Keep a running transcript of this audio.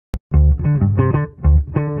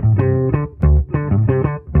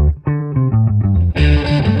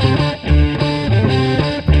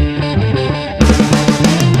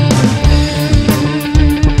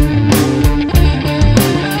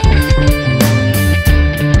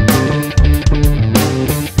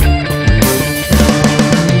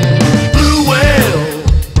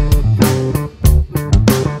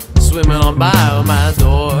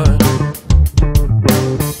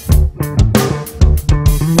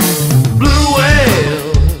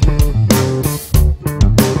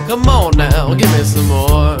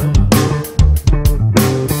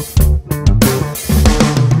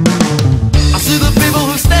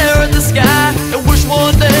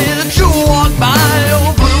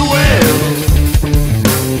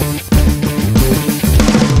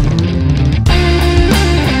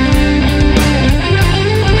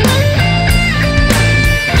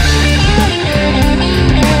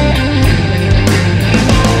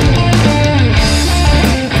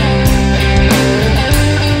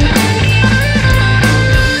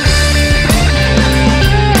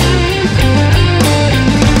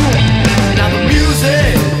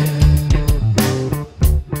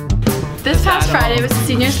past Friday was the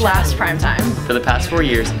seniors' last prime time. For the past 4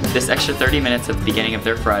 years, this extra 30 minutes at the beginning of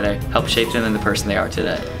their Friday helped shape them into the person they are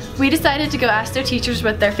today. We decided to go ask their teachers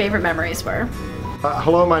what their favorite memories were.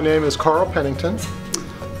 Hello, my name is Carl Pennington.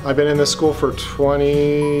 I've been in this school for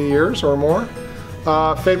 20 years or more.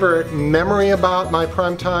 Favorite memory about my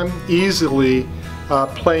prime time? Easily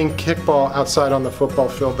playing kickball outside on the football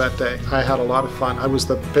field that day. I had a lot of fun. I was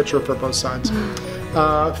the pitcher for both sides.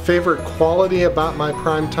 Favorite quality about my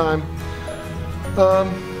prime time?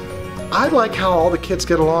 I like how all the kids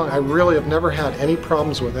get along. I really have never had any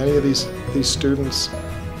problems with any of these students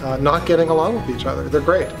not getting along with each other. They're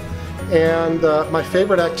great. And my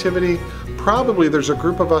favorite activity, probably there's a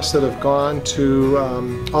group of us that have gone to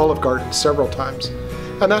Olive Garden several times.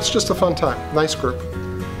 And that's just a fun time. Nice group.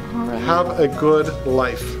 All right. Have a good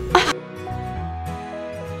life.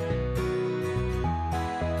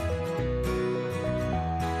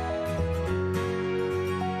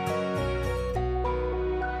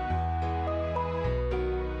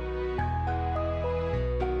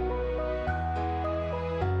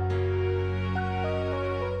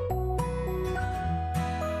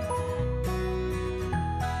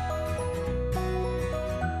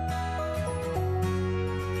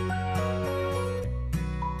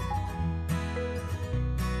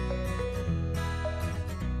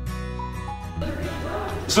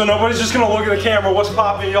 So nobody's just gonna look at the camera, what's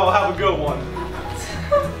poppin', y'all have a good one.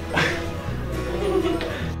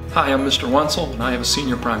 Hi, I'm Mr. Wenzel, and I have a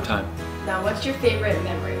senior prime time. Now, what's your favorite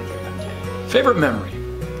memory with your prime time? Favorite memory?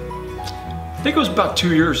 I think it was about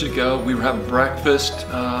 2 years ago. We were having breakfast,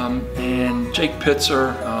 and Jake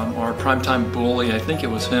Pitzer, our primetime bully, I think it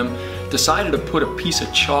was him, decided to put a piece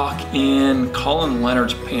of chalk in Colin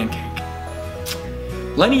Leonard's pancake.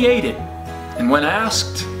 Lenny ate it, and when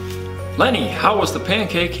asked, "Lenny, how was the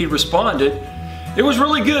pancake?" he responded, "It was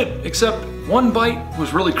really good, except one bite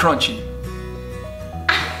was really crunchy."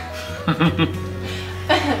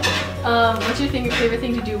 What's your favorite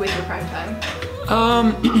thing to do with your prime time?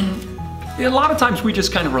 A lot of times we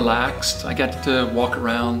just kind of relaxed. I got to walk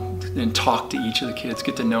around and talk to each of the kids,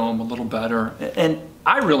 get to know them a little better, and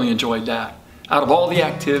I really enjoyed that. Out of all the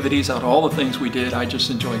activities, out of all the things we did, I just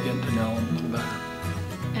enjoyed getting to know them a little better.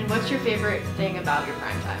 And what's your favorite thing about your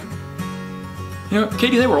prime time? You know,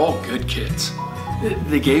 Katie, they were all good kids.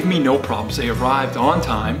 They gave me no problems. They arrived on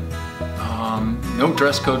time. No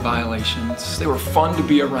dress code violations. They were fun to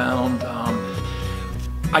be around.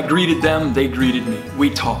 I greeted them, they greeted me. We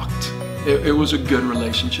talked. It was a good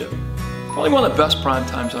relationship. Probably one of the best prime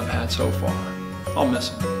times I've had so far. I'll miss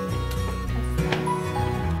them.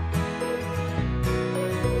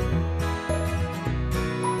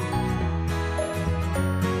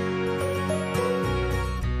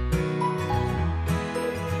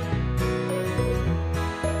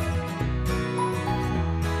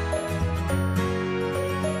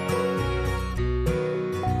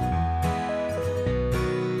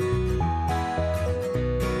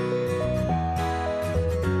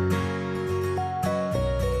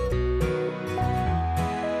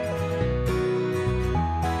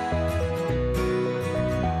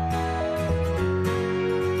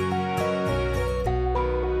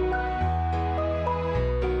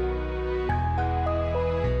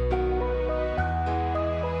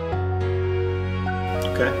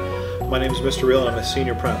 Okay, my name is Mr. Real and I'm a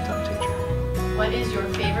senior primetime teacher. What is your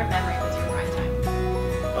favorite memory with your prime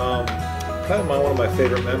time? Probably one of my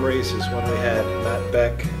favorite memories is when we had Matt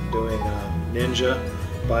Beck doing Ninja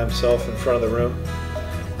by himself in front of the room.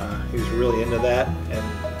 He was really into that, and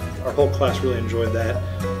our whole class really enjoyed that.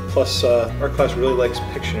 Plus, our class really likes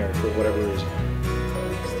Pictionary for whatever reason.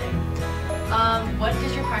 Interesting. What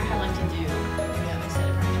does your prime time like to do when you have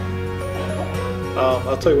extended prime time?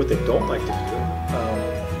 I'll tell you what they don't like to do.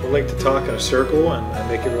 We like to talk in a circle and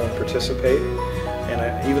make everyone participate. And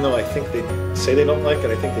even though I think they say they don't like it,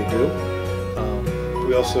 I think they do.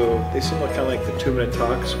 They seem like kind of like the 2-minute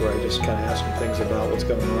talks where I just kind of ask them things about what's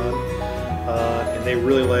going on. And they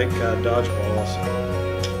really like dodgeball also.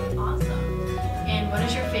 Awesome. And what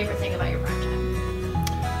is your favorite thing about your prime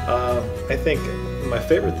time? I think my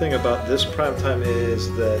favorite thing about this prime time is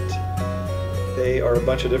that they are a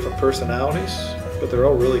bunch of different personalities, but they're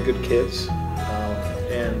all really good kids.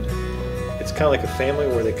 And it's kind of like a family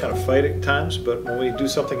where they kind of fight at times, but when we do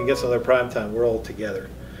something against another prime time, we're all together.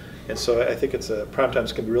 And so I think prime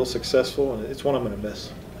times can be real successful, and it's one I'm going to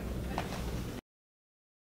miss.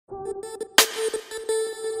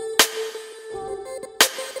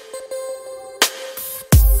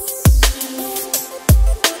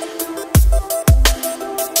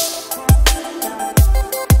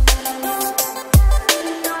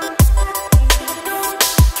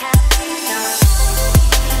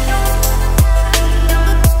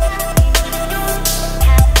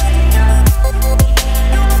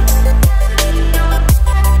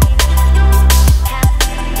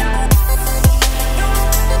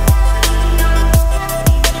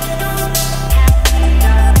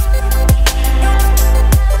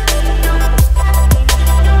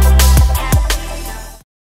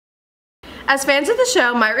 As fans of the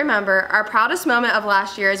show might remember, our proudest moment of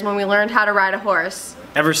last year is when we learned how to ride a horse.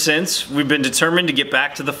 Ever since, we've been determined to get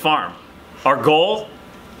back to the farm. Our goal?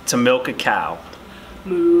 To milk a cow.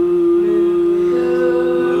 Moo.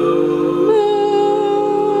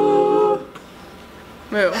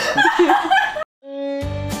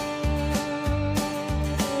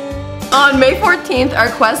 On May 14th, our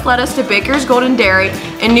quest led us to Baker's Golden Dairy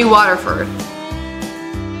in New Waterford.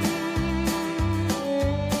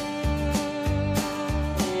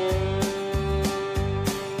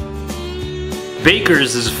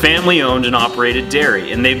 Baker's is a family-owned and operated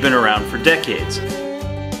dairy, and they've been around for decades.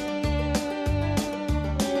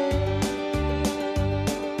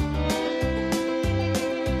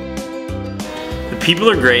 The people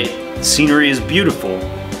are great, the scenery is beautiful,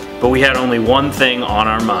 but we had only one thing on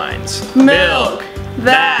our minds. Milk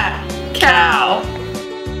that cow.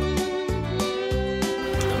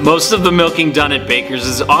 Most of the milking done at Baker's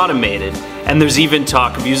is automated, and there's even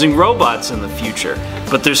talk of using robots in the future,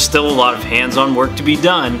 but there's still a lot of hands-on work to be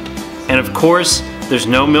done, and of course, there's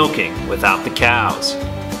no milking without the cows.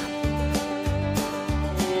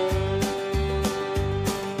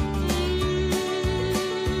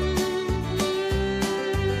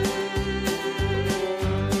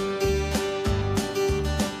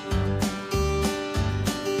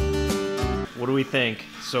 What do we think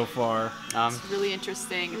so far? It's really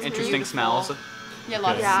interesting. It's Interesting beautiful. smells. Yeah, a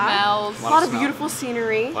lot of Yeah. smells. A lot of beautiful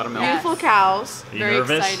scenery, lot of milk. beautiful cows. Are you Very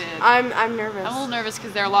nervous? excited. I'm nervous. I'm a little nervous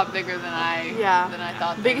because they're a lot bigger than I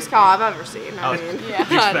thought. they Biggest would cow I've ever seen. I Oh, mean, Did you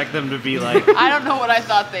expect them to be like be. I don't know what I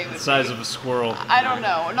thought they would the size be. of a squirrel? I don't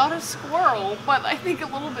know. Not a squirrel, but I think a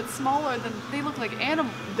little bit smaller than they look like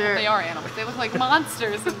animals. They are animals. They look like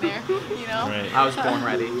monsters in there. You know. Right. I was born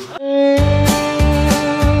ready.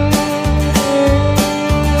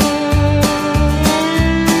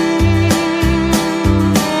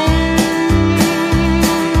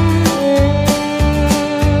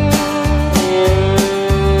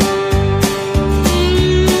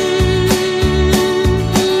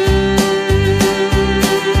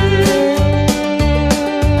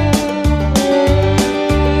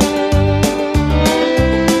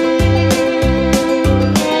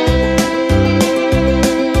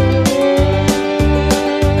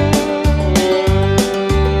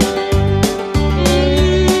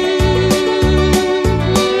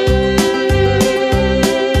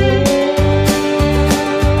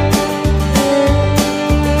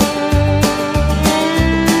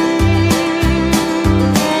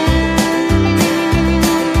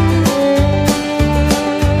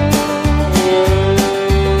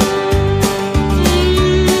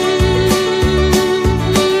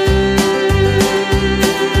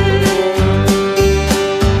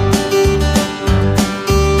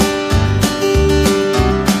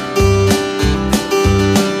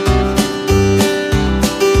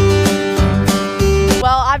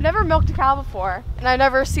 Before, and I've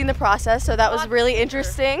never seen the process, so that was really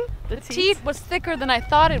interesting. The teat was thicker than I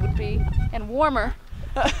thought it would be, and warmer.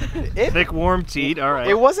 Thick, warm teat. All right.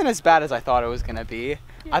 It wasn't as bad as I thought it was gonna be.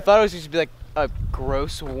 I thought it was just be like a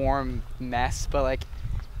gross, warm mess, but like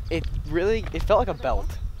it felt like a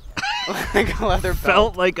belt, like a leather belt.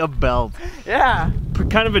 Felt like a belt. Yeah.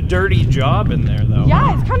 Kind of a dirty job in there, though.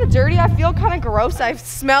 Yeah, it's kind of dirty. I feel kind of gross. I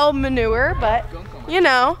smell manure, but you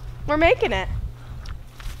know, we're making it.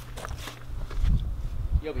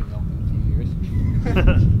 You'll be milking in a few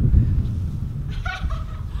years.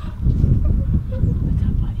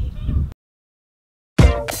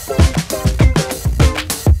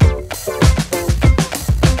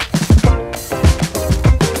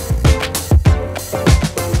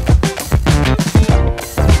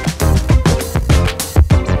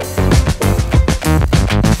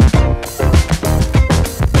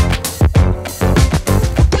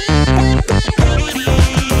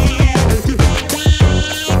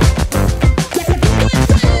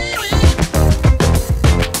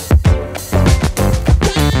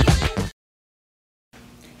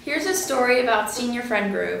 Story about senior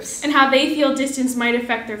friend groups and how they feel distance might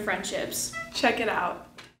affect their friendships. Check it out.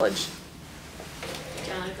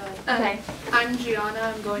 Okay. I'm Gianna.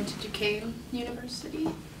 I'm going to Duquesne University.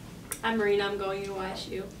 I'm Marina. I'm going to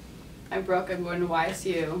YSU. I'm Brooke. I'm going to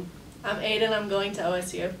YSU. I'm Aiden. I'm going to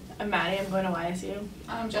OSU. I'm Maddie. I'm going to YSU.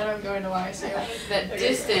 I'm Jenna. I'm going to YSU. That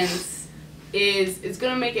distance is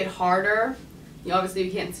going to make it harder. You know, obviously,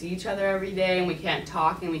 we can't see each other every day, and we can't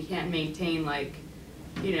talk, and we can't maintain like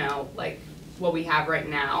what we have right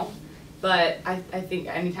now. But I think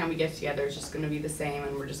anytime we get together, it's just going to be the same,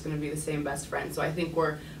 and we're just going to be the same best friends. So I think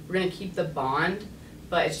we're going to keep the bond,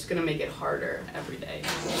 but it's just going to make it harder every day.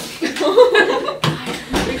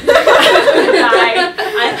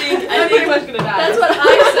 I think much gonna die. that's what I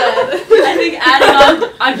said. I think adding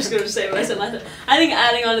on, I'm just gonna say what I said last time. I think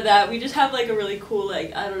adding on to that, we just have like a really cool,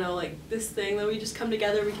 like, I don't know, like this thing that we just come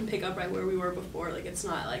together, we can pick up right where we were before. Like, it's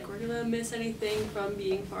not like we're gonna miss anything from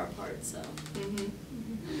being far apart, so.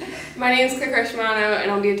 My name is Claire Creshmano, and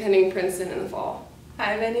I'll be attending Princeton in the fall.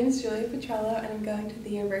 Hi, my name is Julia Petrello, and I'm going to the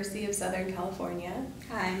University of Southern California.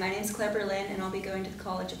 Hi, my name is Claire Berlin, and I'll be going to the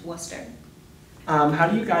College of Worcester. How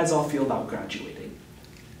do you guys all feel about graduating?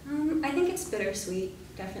 I think it's bittersweet,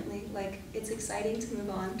 definitely. Like, it's exciting to move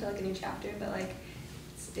on to like a new chapter, but like,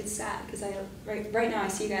 it's sad because right now I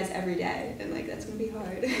see you guys every day, and like that's gonna be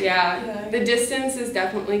hard. Yeah, the distance is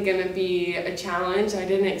definitely gonna be a challenge. I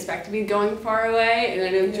didn't expect to be going far away, and I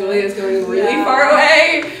know Julia's going really far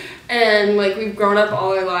away. And like we've grown up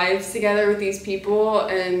all our lives together with these people,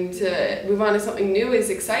 and to move on to something new is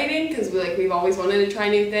exciting because we've always wanted to try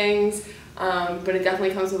new things. But it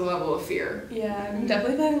definitely comes with a level of fear. Yeah, I'm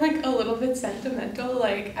definitely feeling like a little bit sentimental.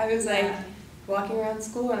 Like I was like walking around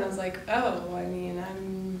school and I was like, oh, I mean,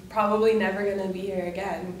 I'm probably never gonna be here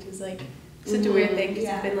again, which is like such a weird thing because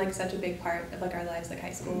it's been like such a big part of like our lives, like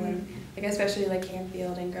high school and like especially like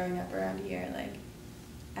Canfield and growing up around here. Like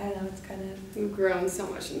I don't know, it's kind of we've grown so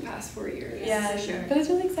much in the past 4 years. Yeah, for sure. But it's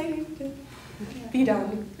really exciting to be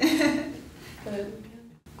done. But,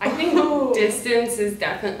 I think distance is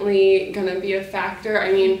definitely gonna be a factor.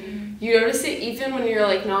 I mean, you notice it even when you're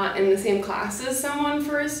like not in the same class as someone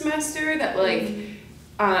for a semester, that like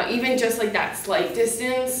even just like that slight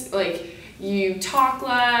distance, like you talk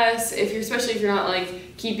less, especially if you're not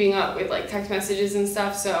like keeping up with like text messages and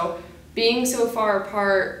stuff. So being so far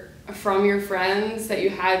apart from your friends that you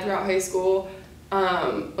had throughout high school,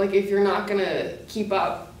 like if you're not gonna keep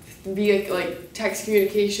up via like text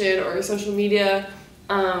communication or social media,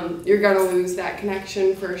 you're gonna lose that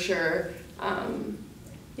connection for sure.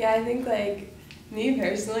 Yeah, I think like me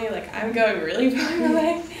personally, like I'm going really far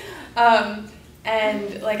away.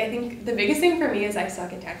 And like I think the biggest thing for me is I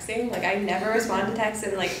suck at texting. Like I never respond to texts,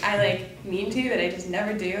 and like I like mean to, but I just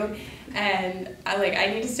never do. And I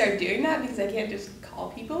need to start doing that because I can't just call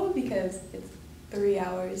people because it's 3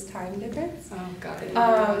 hours time difference. Oh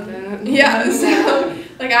god. Yeah, so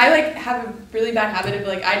like I like have a really bad habit of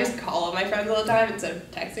like I just call all my friends all the time instead of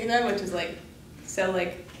texting them, which is like so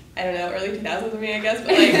like I don't know, early 2000s of me, I guess, but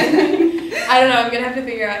like I don't know, I'm gonna have to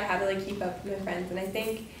figure out how to like keep up with my friends. And I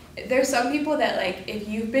think there's some people that like if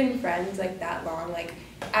you've been friends like that long, like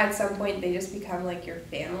at some point they just become like your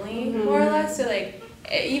family more or less. So like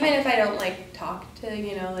even if I don't like talk to,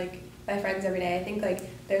 you know, like my friends every day, I think like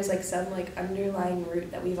there's like some like underlying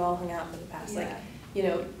root that we've all hung out for the past like, you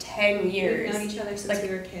know, 10 years. We've known each other since we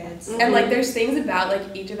were kids. And like there's things about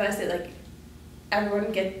like each of us that like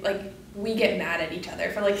everyone we get mad at each other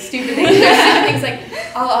for like stupid things. There's stupid things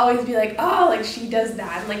like I'll always be like, oh, like she does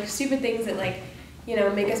that, and like stupid things that like, you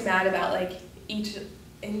know, make us mad about like each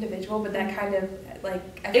individual, but that kind of like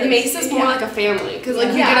it makes us more like a family because like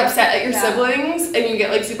you get upset at your siblings and you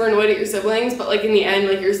get like super annoyed at your siblings, but like in the end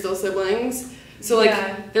like you're still siblings. So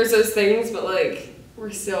like there's those things, but like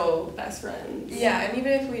we're still best friends. Yeah, and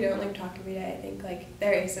even if we don't like talk every day, I think like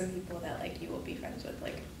there is some people that like you will be friends with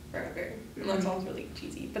like forever. And that sounds really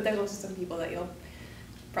cheesy, but there's also some people that you'll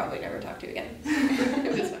probably never talk to again.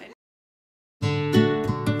 Which is fine.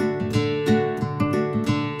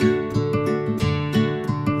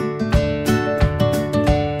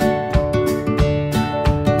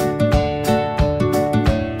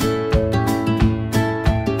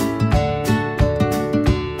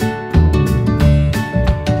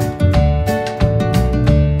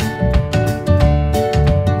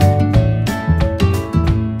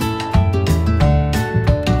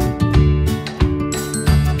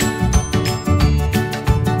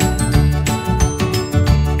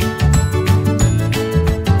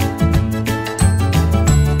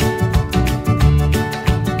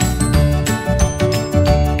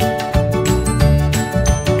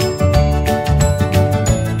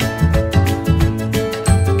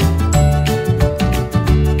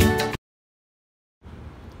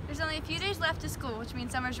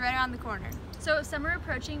 Summer's right around the corner. So with summer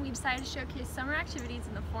approaching, we decided to showcase summer activities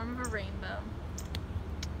in the form of a rainbow.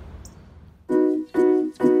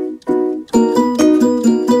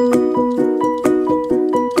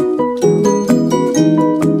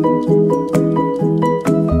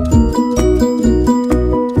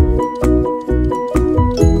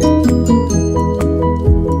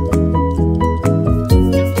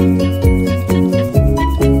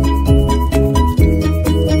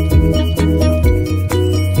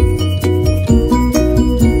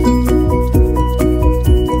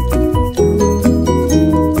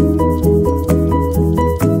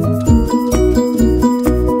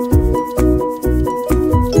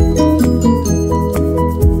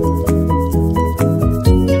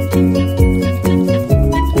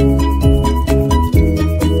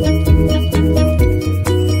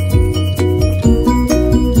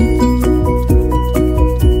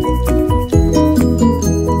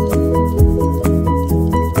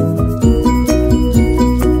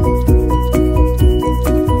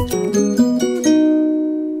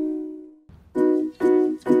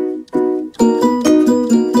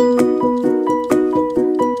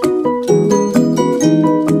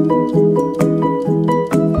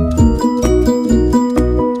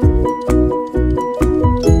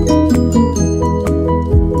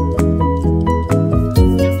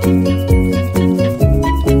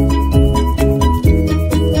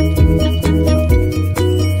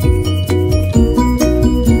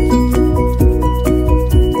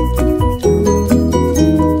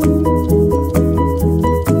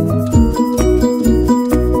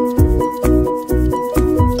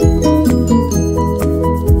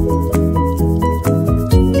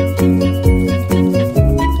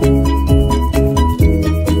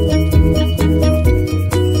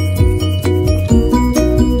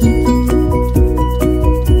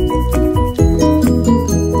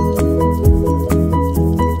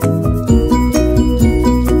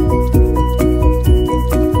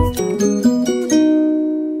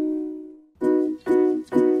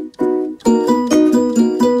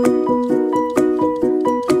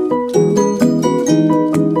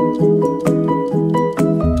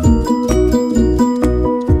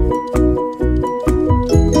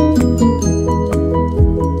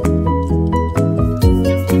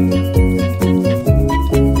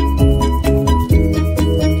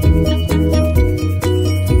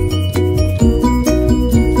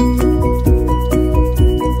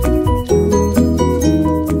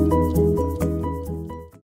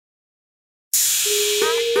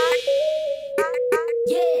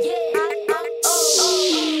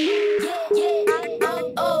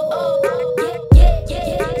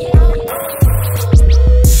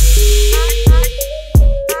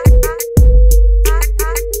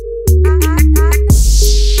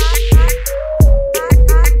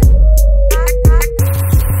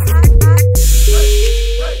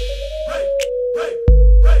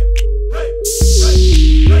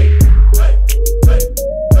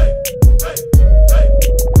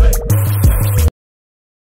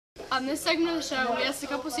 this segment of the show, we asked a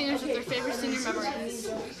couple seniors what their favorite senior memory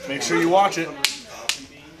is. Make sure you watch it.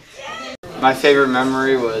 My favorite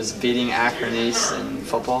memory was beating Akron East in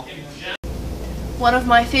football. One of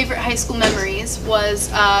my favorite high school memories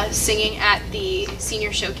was singing at the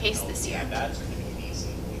senior showcase this year.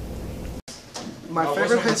 My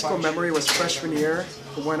favorite high school memory was freshman year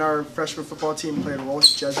when our freshman football team played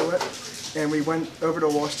Walsh Jesuit, and we went over to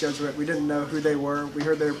Walsh Jesuit. We didn't know who they were. We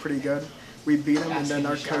heard they were pretty good. We beat them, and then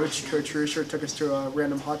our coach, Coach Rusher, took us to a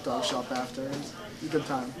random hot dog shop after. It was a good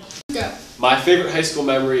time. Go. My favorite high school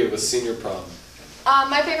memory was senior prom.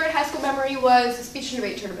 My favorite high school memory was speech and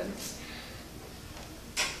debate tournaments.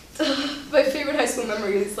 My favorite high school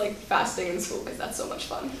memory is like fasting in school because that's so much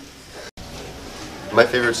fun. My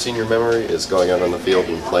favorite senior memory is going out on the field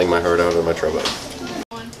and playing my heart out on my trumpet.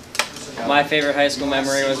 My favorite high school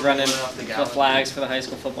memory was running the flags for the high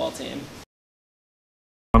school football team.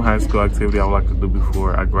 One high school activity I would like to do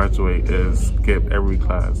before I graduate is skip every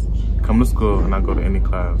class. Come to school and not go to any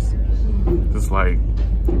class. Just like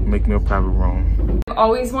make me a private room. I've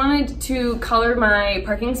always wanted to color my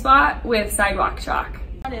parking spot with sidewalk chalk.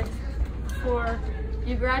 Before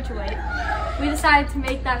you graduate, we decided to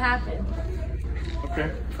make that happen.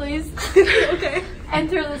 Okay. Please, okay.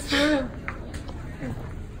 Enter this room.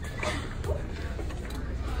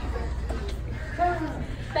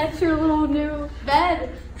 That's your little new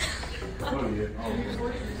bed. Oh, yeah.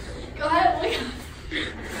 Oh. Go ahead,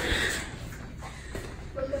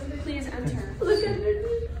 please enter. Look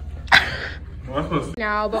underneath.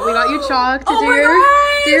 No, but we got you chalk to Oh do my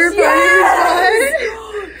your gosh, parking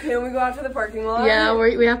spot. Can we go out to the parking lot? Yeah,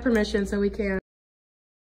 we have permission, so we can.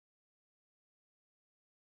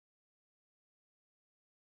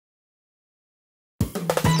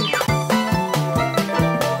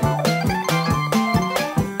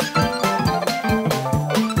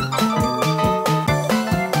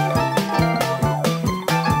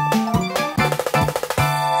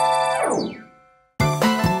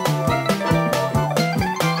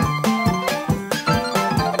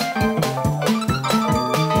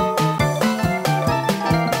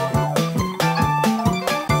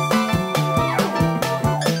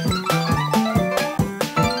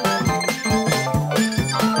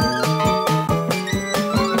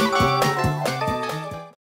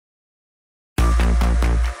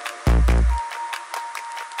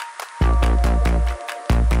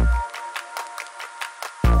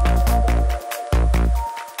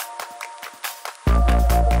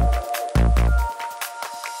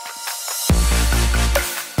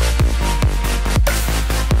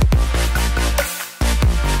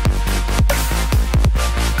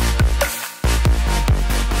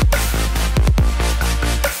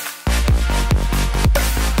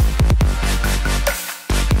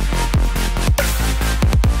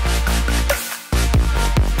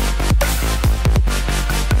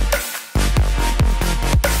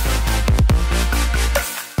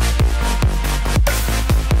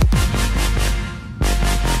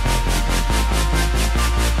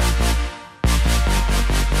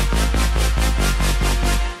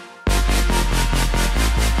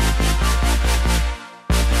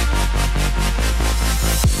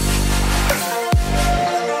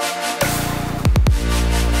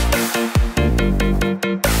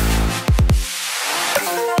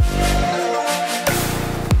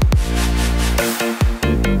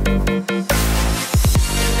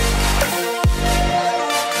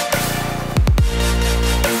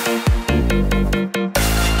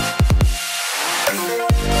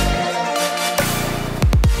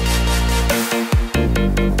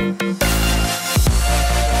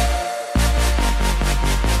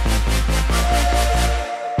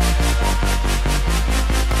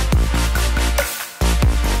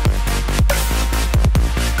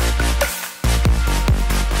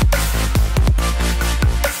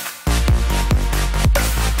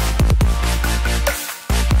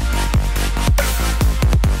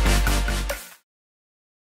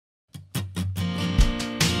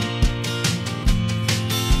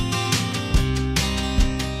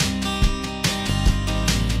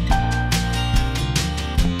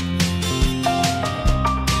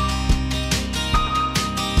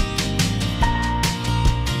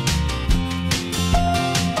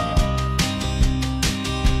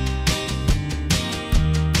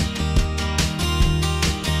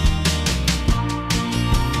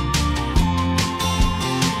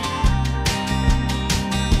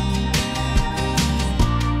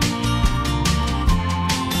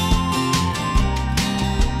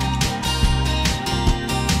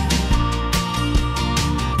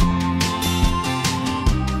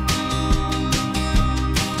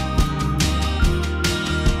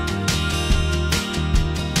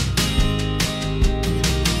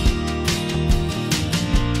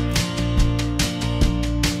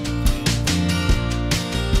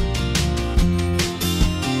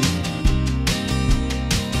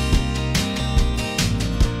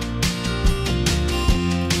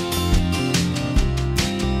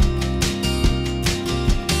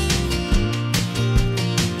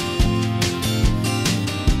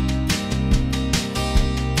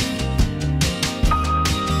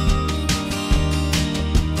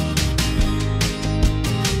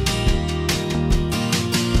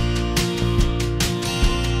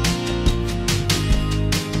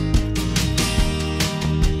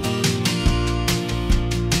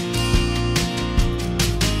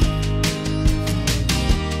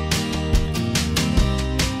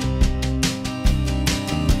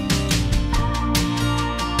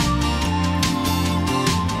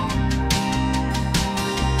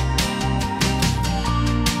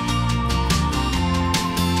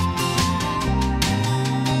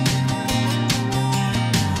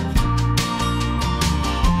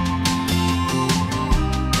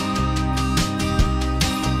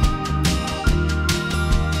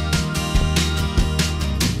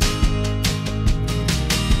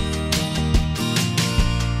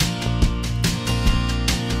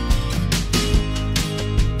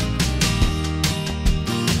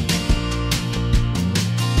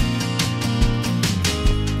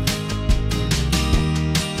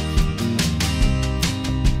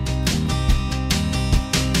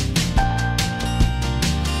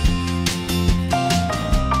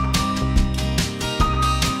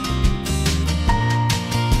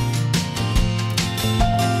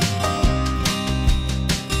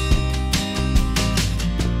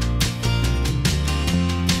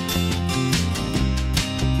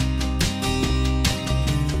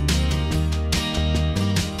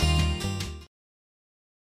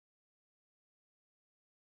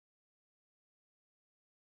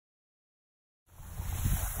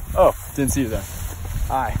 Oh, didn't see you there.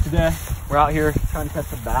 Hi. Today, we're out here trying to catch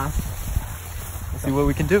some bass. Let's see what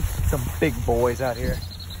we can do. Some big boys out here.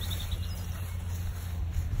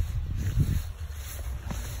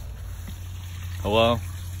 Hello.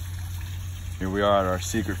 Here we are at our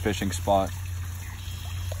secret fishing spot.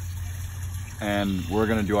 And we're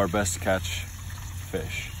gonna do our best to catch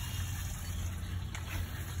fish.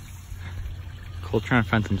 Cole trying to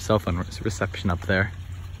find some cell phone reception up there.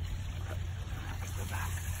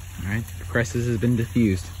 Alright, the crisis has been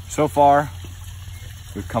diffused. So far,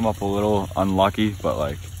 we've come up a little unlucky, but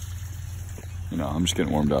like, you know, I'm just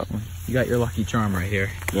getting warmed up. You got your lucky charm right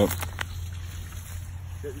here. Yep.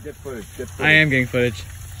 Get footage, get footage. I am getting footage.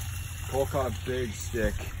 Cole caught a big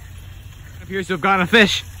stick. Appears to have gotten a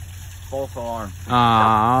fish. False alarm.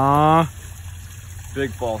 Aww.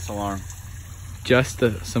 Big false alarm. Just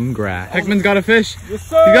some grass. Peckman's got a fish. Yes,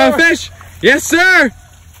 sir. You got a fish? Yes, sir.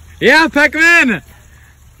 Yeah, Peckman.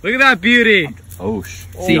 Look at that beauty. Oh,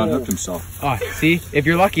 see, he unhooked himself. Oh, see, if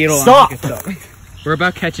you're lucky, it'll Stop. unhook itself. We're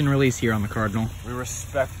about catch and release here on the Cardinal. We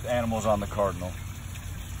respect animals on the Cardinal.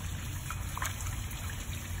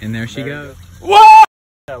 And there she goes. Whoa!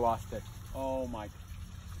 I lost it. Oh my.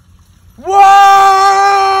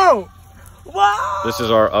 Whoa! Whoa! This is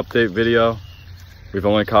our update video. We've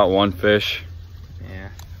only caught one fish. Yeah.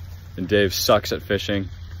 And Dave sucks at fishing.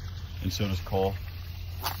 And so does Cole.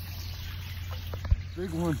 Big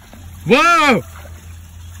one. Whoa!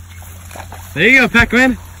 There you go,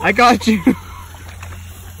 Peckman. I got you.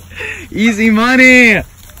 Easy money.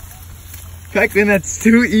 Peckman, that's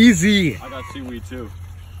too easy. I got seaweed too.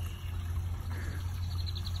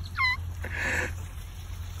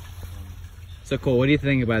 So Cole, what do you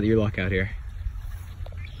think about your luck out here?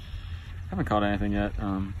 Haven't caught anything yet.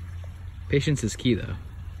 Patience is key though.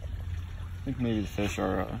 I think maybe the fish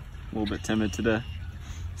are a little bit timid today.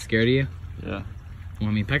 Scared of you? Yeah. Well,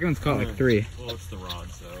 I mean, Peckman's caught like 3. Well, it's the rod,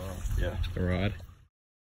 so yeah. The rod.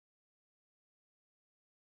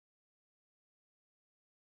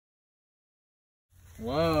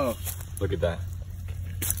 Whoa. Look at that.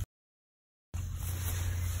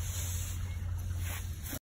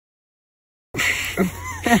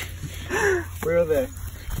 Where are they?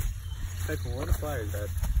 Peckman, where are the pliers at?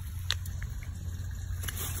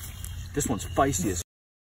 This one's feisty as.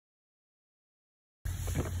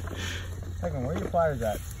 Peckman, where are your pliers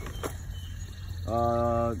at?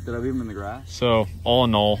 Did I leave them in the grass? So, all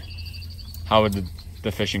in all, how would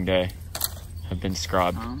the fishing day have been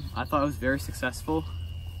described? I thought it was very successful.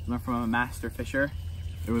 Learned from a master fisher.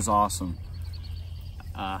 It was awesome.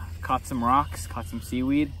 Caught some rocks, caught some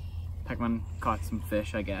seaweed. Peckman caught some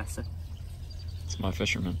fish, I guess. It's my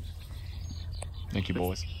fisherman. Thank you,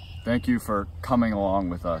 boys. Thank you for coming along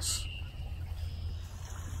with us.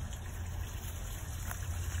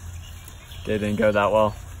 Day didn't go that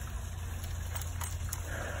well.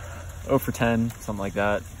 0 for 10, something like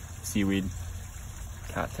that. Seaweed,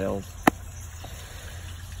 cattails.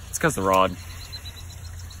 It's because the rod.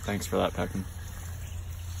 Thanks for that, Peckman.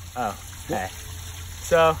 Oh, hey.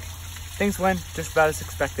 So, things went just about as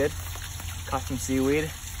expected. Caught some seaweed,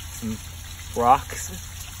 some rocks.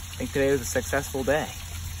 I think today was a successful day.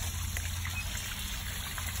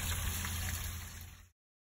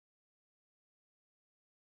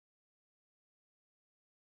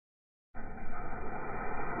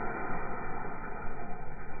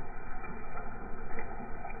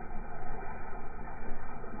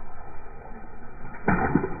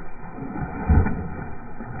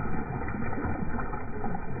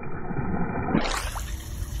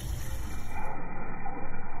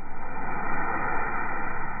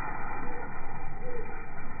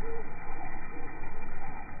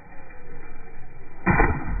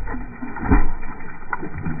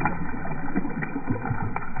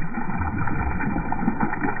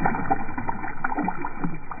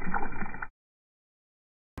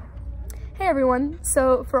 Hey everyone,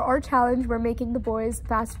 so for our challenge we're making the boys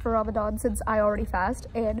fast for Ramadan since I already fast,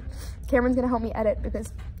 and Cameron's gonna help me edit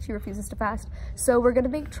because she refuses to fast. So we're gonna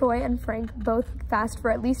make Troy and Frank both fast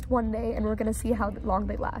for at least 1 day, and we're gonna see how long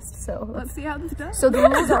they last. So let's see how this goes. So the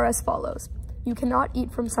rules are as follows. You cannot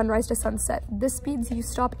eat from sunrise to sunset. This means you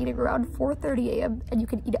stop eating around 4:30 a.m. and you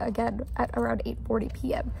can eat again at around 8:40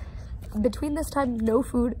 p.m. Between this time, no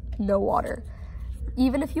food, no water.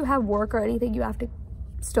 Even if you have work or anything, you have to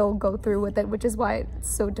still go through with it, which is why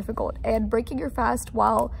it's so difficult. And breaking your fast,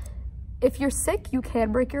 while if you're sick, you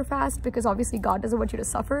can break your fast because obviously God doesn't want you to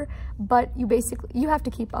suffer, but you have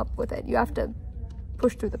to keep up with it. You have to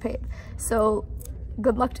push through the pain. So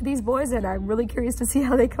good luck to these boys, and I'm really curious to see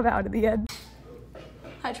how they come out in the end.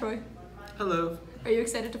 Hi, Troy. Hello. Are you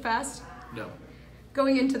excited to fast? No.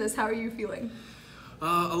 Going into this, how are you feeling?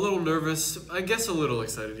 A little nervous. I guess a little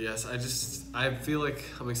excited, yes. I feel like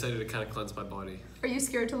I'm excited to kind of cleanse my body. Are you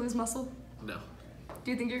scared to lose muscle? No. Do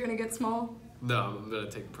you think you're gonna get small? No, I'm gonna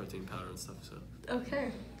take protein powder and stuff, so.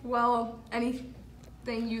 Okay. Well,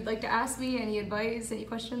 anything you'd like to ask me? Any advice? Any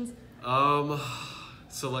questions?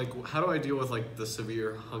 So like, how do I deal with like the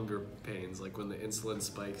severe hunger pains, like when the insulin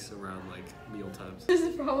spikes around like meal times? This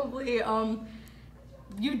is probably,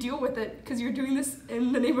 you deal with it because you're doing this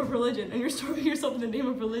in the name of religion and you're starving yourself in the name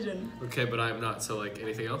of religion. Okay, but I'm not, so like,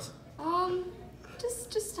 anything else?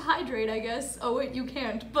 Just hydrate, I guess. Oh wait, you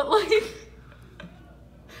can't, but like,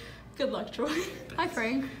 good luck, Troy. Hi,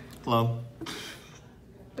 Frank. Hello.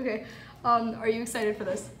 Okay, are you excited for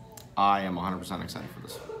this? I am 100% excited for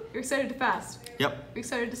this. You're excited to fast? Yep. You're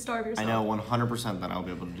excited to starve yourself? I know 100% that I'll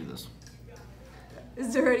be able to do this.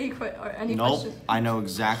 Is there any Nope. question? I know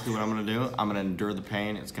exactly what I'm gonna do. I'm gonna endure the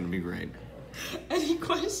pain. It's gonna be great. Any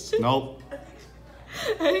questions? Nope.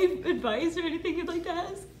 Any advice or anything you'd like to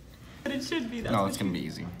ask? But it should be. No, it's gonna be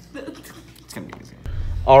easy. It's gonna be easy.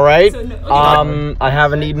 All right. So no, I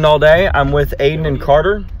haven't eaten all day. I'm with Aiden and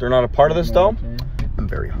Carter. They're not a part of this though. I'm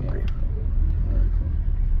very hungry.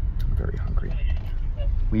 I'm very hungry.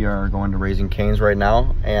 We are going to Raising Cane's right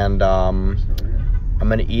now, and I'm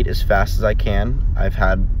gonna eat as fast as I can. I've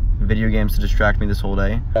had video games to distract me this whole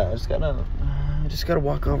day. I just gotta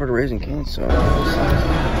walk over to Raising Cane's. So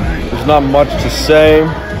there's not much to say,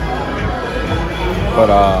 but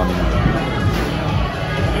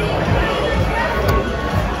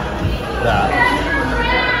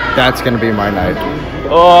that's gonna be my night.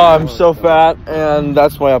 Oh, I'm so fat, and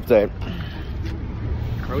that's my update.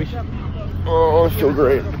 Oh, I feel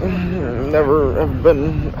great. Never have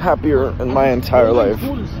been happier in my entire life.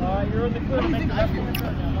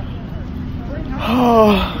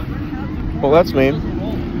 Well, that's me.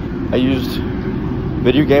 I used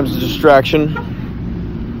video games as a distraction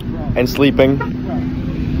and sleeping.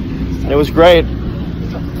 And it was great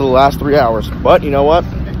for the last 3 hours. But you know what?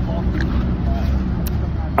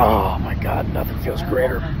 Oh my God, nothing feels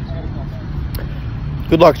greater.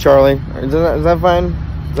 Good luck, Charlie. Is that fine?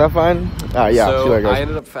 Is that fine? Yeah. So I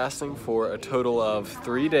ended up fasting for a total of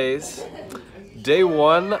 3 days. Day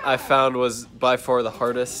 1 I found was by far the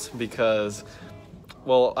hardest because,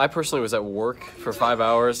 well, I personally was at work for 5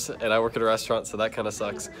 hours and I work at a restaurant, so that kind of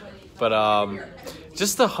sucks. But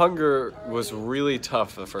just the hunger was really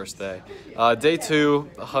tough the first day. Day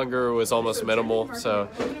 2, the hunger was almost minimal, so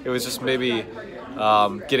it was just maybe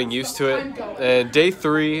getting used to it. And day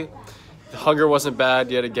 3, the hunger wasn't bad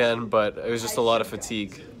yet again, but it was just a lot of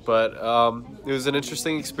fatigue. But it was an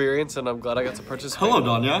interesting experience, and I'm glad I got to participate. Hello,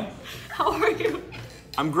 Danya. How are you?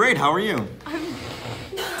 I'm great. How are you?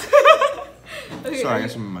 Okay, Sorry, I got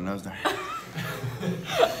some in my nose there.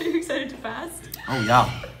 Are you excited to fast? Oh, yeah.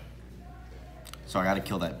 So I gotta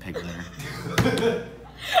kill that pig later.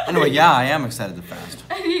 Anyway, yeah, I am excited to fast.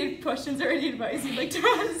 Any questions or any advice you'd like to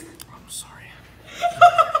ask? I'm sorry.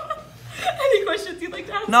 Any questions you'd like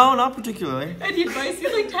to ask? No, not particularly. Any advice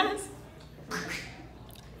you'd like to ask?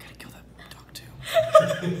 Gotta kill that dog too.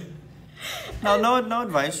 No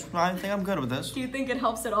advice. I think I'm good with this. Do you think it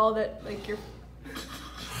helps at all that like you're...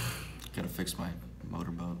 Gotta fix my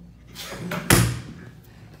motorboat.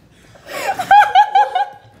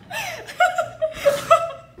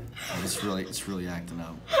 It's really acting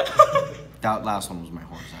up. That last one was my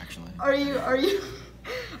horse, actually.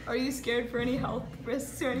 Are you scared for any health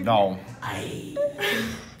risks or anything? No.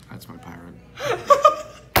 That's my pirate.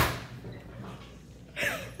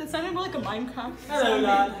 That sounded more like a Minecraft. Hello,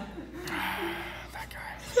 God. That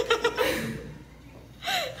guy.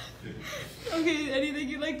 Okay, anything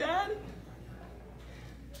you'd like to add?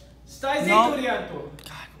 No.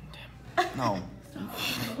 God damn. No.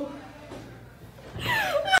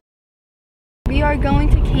 We are going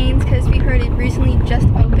to Cane's because we heard it recently just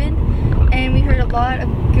opened and we heard a lot of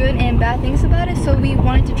good and bad things about it, so we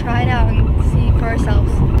wanted to try it out and see for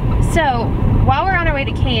ourselves. So while we're on our way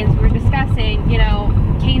to Cane's, we're discussing, you know,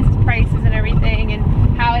 Cane's prices and everything and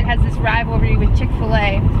how it has this rivalry with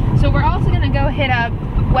Chick-fil-A. So we're also going to go hit up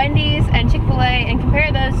Wendy's and Chick-fil-A and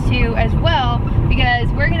compare those two as well, because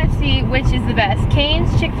we're going to see which is the best, Cane's,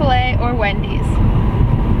 Chick-fil-A, or Wendy's.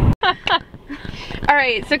 All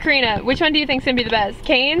right, so Karina, which one do you think is going to be the best,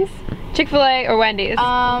 Cane's, Chick-fil-A, or Wendy's?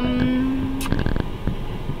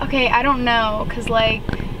 Okay, I don't know, cause like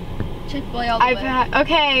Chick-fil-A all the way.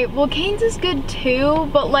 Okay, well Cane's is good too,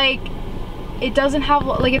 but like it doesn't have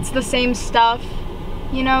like it's the same stuff,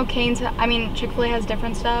 you know. Chick-fil-A has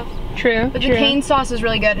different stuff. True. But the Cane sauce is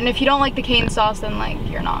really good, and if you don't like the Cane sauce, then like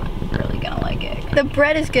you're not really gonna like it. The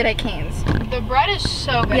bread is good at Cane's. The bread is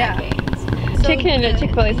so good at Cane's. Chicken at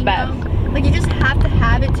Chick-fil-A is the best. Like you just have to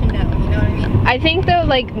have it to know, you know what I mean? I think though,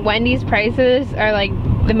 like Wendy's prices are like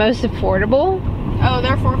the most affordable. Oh,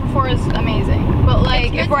 their 4 for $4 is amazing. But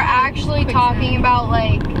like, if we're actually talking about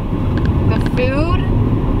like the food,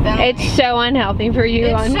 then it's so unhealthy for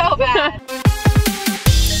you. It's so bad.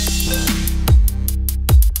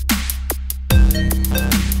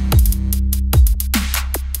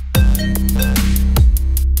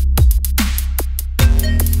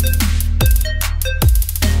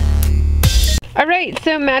 Alright,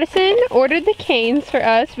 so Madison ordered the Canes for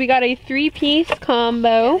us. We got a 3-piece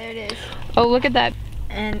combo. Yeah, there it is. Oh, look at that.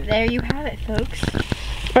 And there you have it, folks.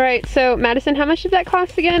 Alright, so Madison, how much did that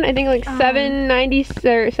cost again? I think like $7.90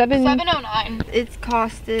 or $7.09. It's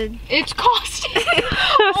costed. It's costed.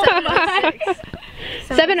 $7.06.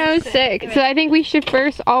 $7.06. So I think we should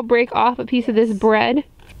first all break off a piece of this bread.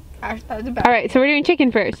 Alright, so we're doing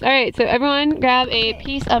chicken first. Alright, so everyone grab a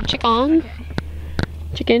piece of chicken.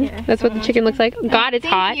 Chicken. Yeah, that's what the chicken looks like. God, it's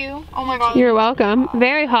hot. Thank you. Oh my god. You're welcome.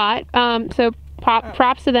 Very hot. So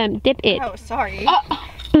props to them. Dip it. Oh, sorry.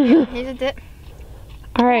 Here's a dip.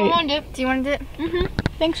 All right. I want a dip. Do you want a dip?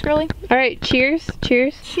 Thanks, girly. All right. Cheers.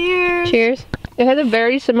 Cheers. Cheers. Cheers. It has a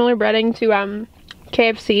very similar breading to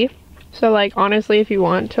KFC. So like honestly, if you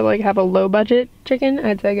want to like have a low budget chicken,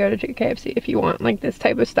 I'd say go to KFC if you want like this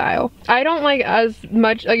type of style. I don't like as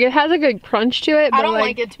much, like it has a good crunch to it, but I don't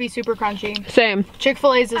like it to be super crunchy. Same.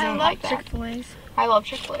 Chick-fil-A's isn't like that. Chick-fil-A's. I love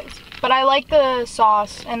Chick-fil-A's. But I like the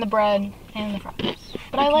sauce and the bread and the fries.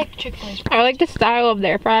 But I like Chick-fil-A's fries. I like the style of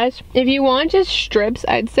their fries. If you want just strips,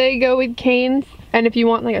 I'd say go with Cane's. And if you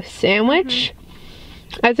want like a sandwich,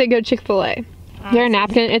 I'd say go Chick-fil-A. Their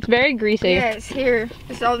napkin, it's very greasy. Yes, here.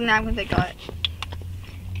 This is all the napkins I got.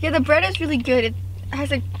 Yeah, the bread is really good. It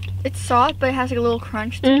has it's soft, but it has like a little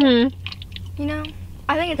crunch to it. You know?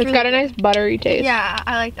 I think it's really got a good. nice buttery taste. Yeah,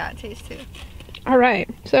 I like that taste too. Alright,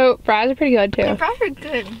 so fries are pretty good too. The fries are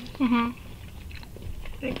good.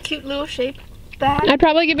 A cute little shape bag. I'd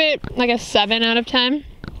probably give it like a 7 out of 10.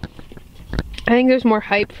 I think there's more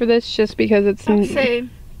hype for this just because it's... I'll say,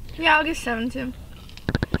 yeah, I'll give 7 too.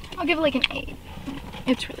 I'll give it like an 8.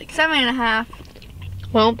 It's really good. 7.5.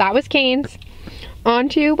 Well, that was Cane's. On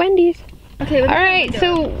to Wendy's. Okay, alright,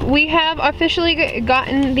 so we have officially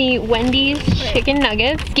gotten the Wendy's chicken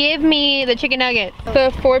nuggets. Give me the chicken nuggets.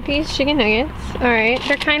 The 4-piece chicken nuggets. Alright,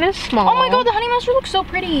 they're kind of small. Oh my god, the honey mustard looks so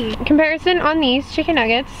pretty. Comparison on these chicken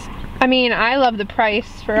nuggets. I mean, I love the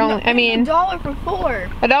price for only, I mean... $1 for 4.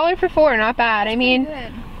 $1 for 4, not bad. That's I mean,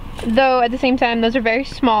 though at the same time, those are very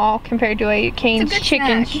small compared to a Cane's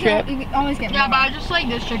chicken strip. You can always get but I just like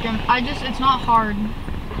this chicken. It's not hard.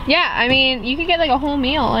 Yeah, I mean, you could get like a whole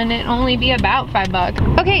meal and it'd only be about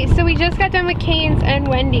 $5. Okay, so we just got done with Cane's and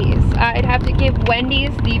Wendy's. I'd have to give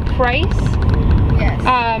Wendy's the price.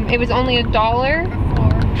 Yes. It was only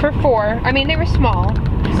 $1 for 4. I mean, they were small.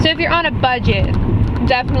 So if you're on a budget,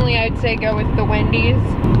 definitely I'd say go with the Wendy's.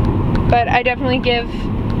 But I definitely give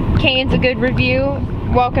Cane's a good review.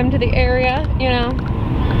 Welcome to the area, you know.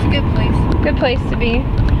 It's a good place. Good place to be.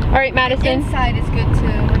 All right, Madison. The inside is good too.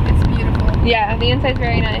 Like, it's beautiful. Yeah, the inside's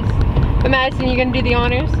very nice. But Madison, you gonna do the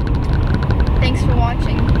honors? Thanks for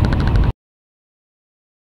watching.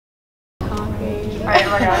 Alright, oh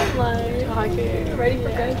my god. Ready for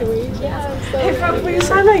graduation? Yeah, I'm so Hey, Fran, will you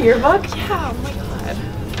sign my yearbook? Yeah, oh my god.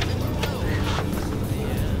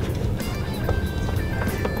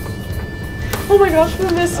 Oh my gosh, we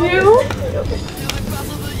miss you.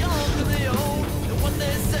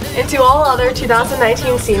 And to all other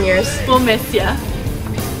 2019 seniors, we'll miss ya.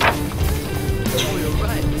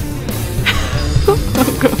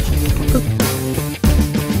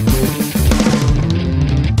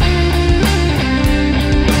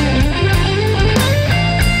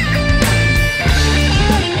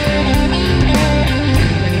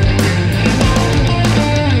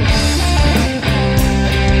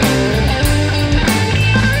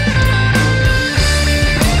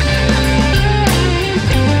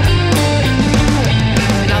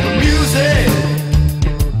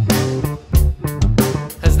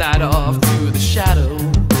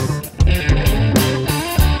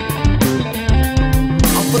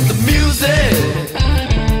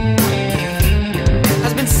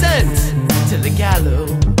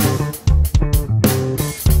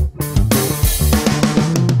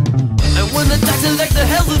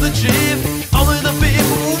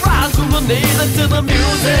 To the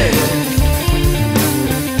music,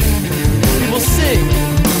 we will sing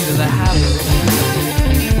to the hallow.